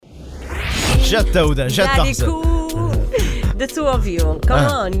Xattewda, xattaħseb. The two of you. Come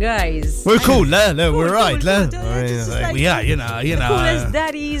on, guys. We're cool, we're right, The coolest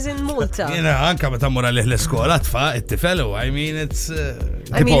daddies in Malta. Anka meta mmur għalih l-iskola tfa' it-tifel u I mean it's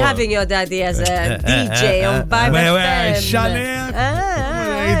having your daddy as a DJ on Vibe FM.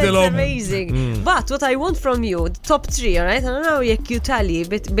 It's amazing. But what I want from you, the top 3, alright? I don't know jekk you tally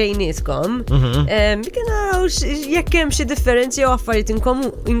bejnietkom. Bikin naraw jekk hemm xi differenzi u affarijiet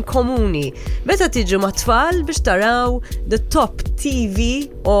inkomuni. Meta tiġu ma' tfal biex taraw the top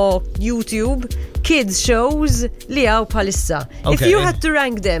TV or YouTube kids shows li għaw palissa. If you had to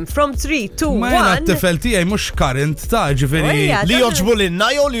rank them from 3 to 1. Ma jena t-tifel tijaj mux current ta' ġifiri. Li joġbu l-inna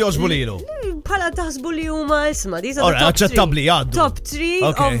jew li joġbu lilu? Pala taħsbu li huma isma. Top 3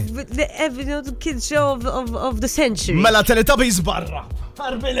 of the kids show of the century. Mela Teletubbies barra.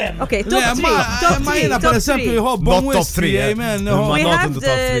 Okay, top 3. Ma jena per esempio jħobbom top 3, amen. We have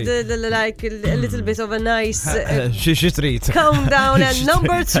the like a little bit of a nice Xi treat. Calm down and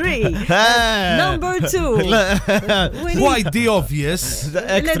number 3. Number 2. Quite the obvious.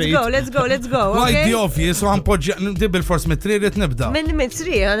 Let's go. Quite the obvious, u għanpoġġa dibbil force mit-3 nibda. Minn mit-3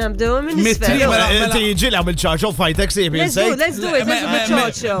 għanabdew minn Mit-3 Tiġi għamil charge of fight experience. Let's do it. Let's do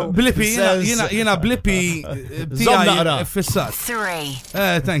the show. Blippi, jena Blippi tijaj fissat. 3.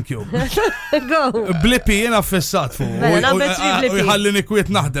 Thank you. Go. Blippi jena fissat fu. U jħallini kwiet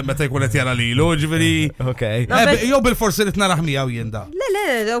naħdem meta jkun qed jara lilu, ġifieri. Okay. Jew bil-forsi li tnaraħ miegħu jien da. Le,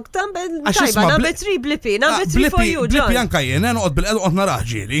 tajba, number 3 Blippi, number 3 for you, John. Blippi anka jien, noqgħod bil-qed qod naraħ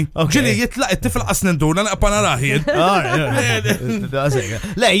ġieli. Ġieli jitlaq it-tifel qasninduna naqpa naraħ jien.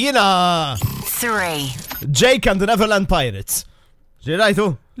 Le, jiena 3. Jake and the Neverland Pirates.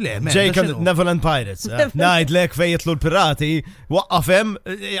 Ġirajtu? Le, Jake and the Neverland Pirates. Najdlek fejtlu l-pirati,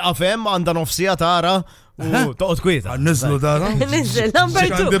 waqqafem għanda nofsija tara u toqgħod kwieta. Nizlu dara? Nizzel, number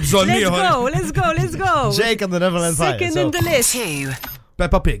 2. Let's go. Jake and the Neverland Pirates. Second in the list. 2.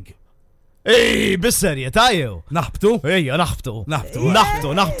 Peppa Pig. Ej, bis-serje, tajju. Naħbtu? Ejja, naħbtu.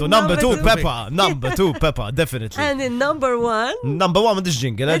 Number 2 Peppa. Number 2 Peppa, definitely. And in number 1? Number 1 m'għandix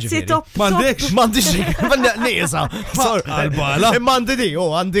ġingel, Let's see top. M'għandix ġingel, nisa. Għal-bala. M'għandi di,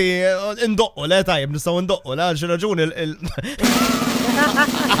 għandi indoqqu, le tajjeb, nistaw indoqqu, le għal raġuni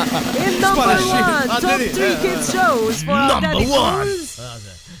In number 1, top 3 kids shows for Number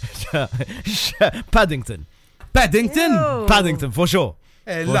 1. Paddington, for sure.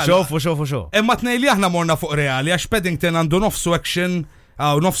 For sure. Imma tnejli aħna morna fuq reali, għax Paddington għandu nofsu action,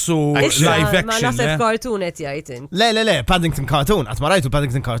 għaw nofsu live action. Ma nasib kartunet jajtin. Le, Paddington cartoon, għatma rajtu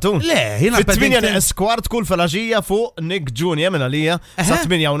Paddington cartoon. Le, jina Paddington. Fit-8 eskwart kull felaġija fuq Nick Jr. minna lija, sa'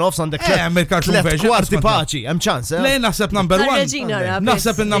 8 nofs għandek 3 kwarti paċi, hemm ċans. Le, naħseb number 1.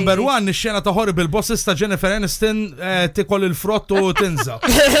 Naħseb il-number 1, nix-xena ta' horrible bosses ta' Jennifer Aniston tikol il-frott u tinza.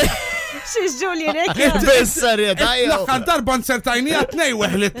 Xiex Julian, Bissarja, tajja. L-aħħar darba nsertajni għatnej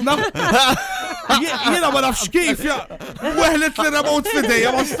weħlitna. Jena ma nafx kif, weħlit li remote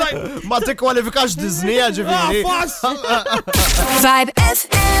fideja, ma tikkwalifikax Disney, ġifiri. Vibe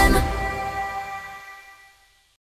FM.